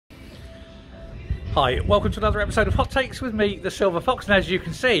Hi, welcome to another episode of Hot Takes with me, the Silver Fox, and as you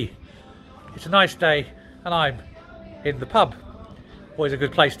can see, it's a nice day and I'm in the pub. Always a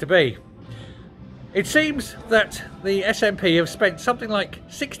good place to be. It seems that the SNP have spent something like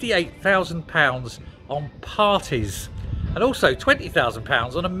 £68,000 on parties and also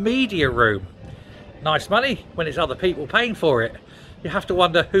 £20,000 on a media room. Nice money when it's other people paying for it. You have to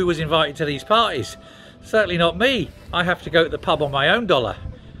wonder who was invited to these parties. Certainly not me. I have to go to the pub on my own dollar.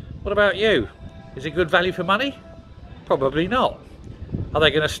 What about you? Is it good value for money? Probably not. Are they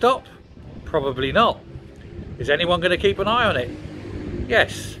going to stop? Probably not. Is anyone going to keep an eye on it?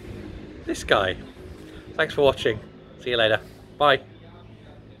 Yes, this guy. Thanks for watching. See you later. Bye.